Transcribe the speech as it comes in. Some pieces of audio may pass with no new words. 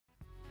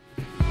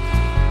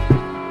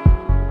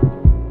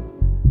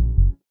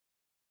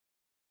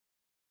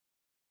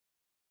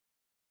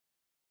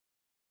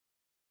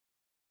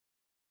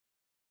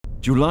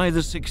July the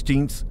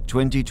 16th,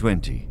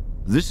 2020.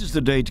 This is the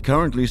date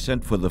currently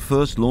set for the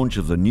first launch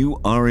of the new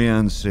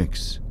Ariane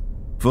 6.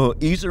 For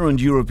ESA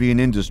and European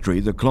industry,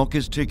 the clock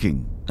is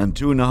ticking, and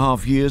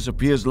 2.5 years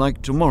appears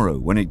like tomorrow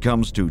when it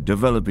comes to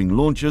developing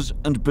launchers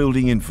and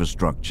building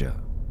infrastructure.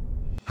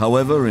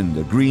 However, in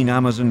the green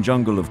Amazon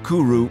jungle of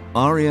Kourou,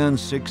 Ariane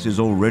 6 is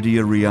already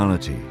a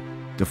reality.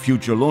 The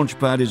future launch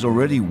pad is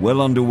already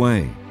well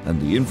underway, and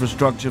the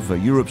infrastructure for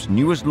Europe's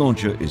newest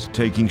launcher is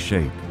taking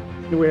shape.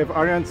 We have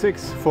Ariane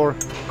 6 for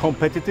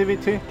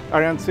competitivity,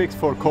 Ariane 6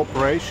 for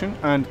cooperation,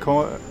 and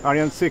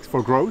Ariane 6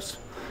 for growth.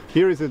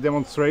 Here is a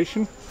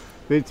demonstration.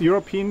 It's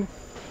European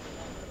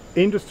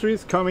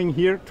industries coming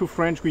here to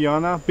French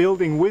Guiana,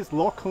 building with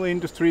local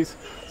industries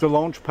the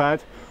launch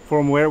pad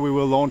from where we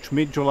will launch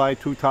mid-July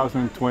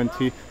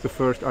 2020 the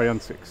first Ariane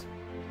 6.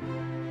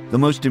 The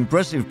most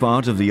impressive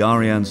part of the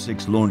Ariane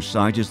 6 launch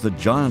site is the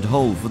giant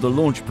hole for the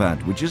launch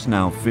pad, which is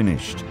now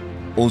finished.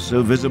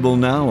 Also visible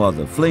now are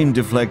the flame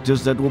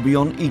deflectors that will be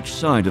on each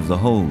side of the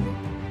hole.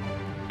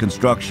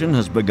 Construction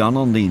has begun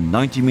on the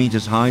 90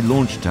 meters high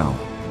launch tower.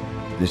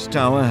 This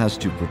tower has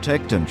to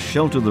protect and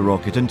shelter the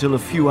rocket until a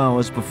few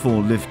hours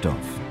before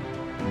liftoff.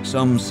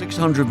 Some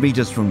 600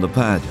 meters from the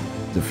pad,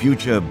 the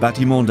future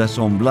Bâtiment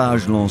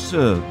d'Assemblage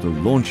Lanceur, the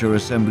launcher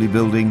assembly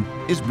building,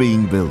 is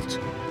being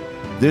built.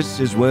 This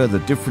is where the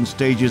different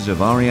stages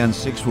of Ariane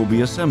 6 will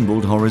be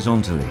assembled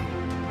horizontally.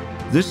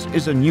 This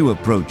is a new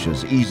approach,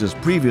 as ESA's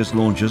previous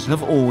launchers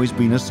have always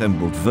been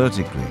assembled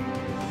vertically.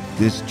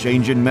 This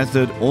change in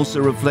method also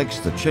reflects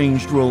the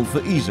changed role for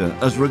ESA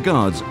as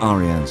regards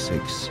Ariane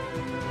 6.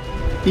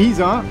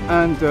 ESA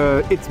and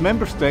its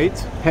member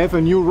states have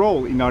a new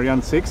role in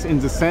Ariane 6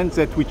 in the sense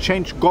that we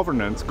change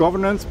governance.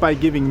 Governance by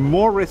giving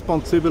more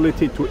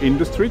responsibility to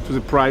industry, to the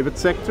private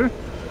sector,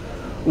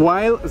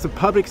 while the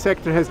public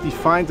sector has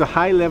defined the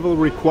high-level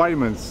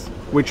requirements,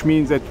 which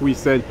means that we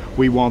said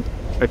we want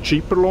a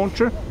cheaper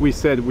launcher, we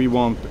said we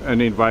want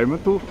an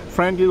environmental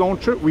friendly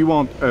launcher, we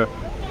want a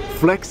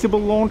flexible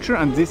launcher,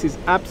 and this is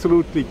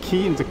absolutely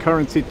key in the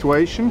current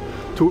situation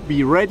to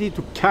be ready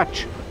to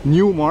catch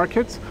new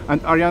markets,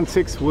 and Ariane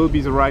 6 will be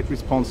the right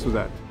response to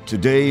that.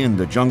 Today in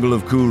the jungle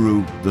of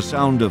Kourou, the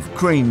sound of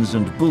cranes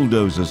and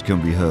bulldozers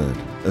can be heard,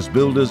 as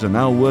builders are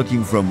now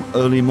working from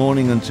early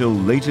morning until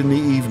late in the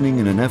evening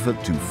in an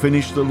effort to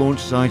finish the launch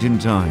site in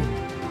time.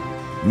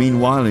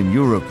 Meanwhile, in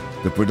Europe,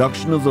 the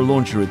production of the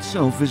launcher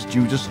itself is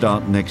due to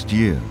start next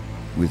year,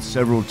 with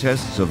several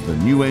tests of the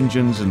new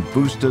engines and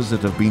boosters that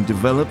have been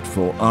developed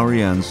for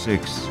Ariane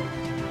 6.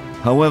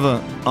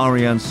 However,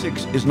 Ariane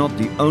 6 is not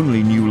the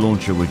only new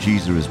launcher which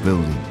ESA is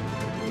building.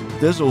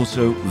 There's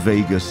also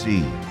Vega C,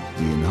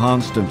 the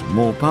enhanced and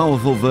more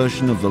powerful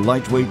version of the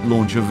lightweight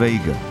launcher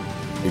Vega.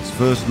 Its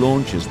first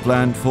launch is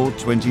planned for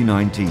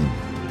 2019.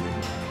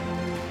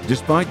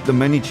 Despite the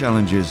many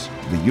challenges,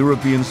 the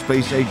European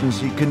Space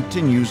Agency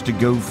continues to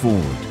go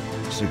forward,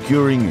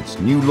 securing its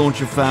new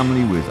launcher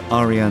family with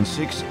Ariane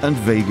 6 and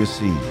Vega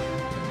C.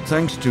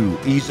 Thanks to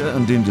ESA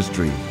and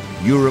industry,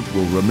 Europe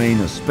will remain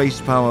a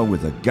space power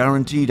with a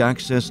guaranteed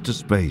access to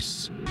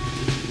space.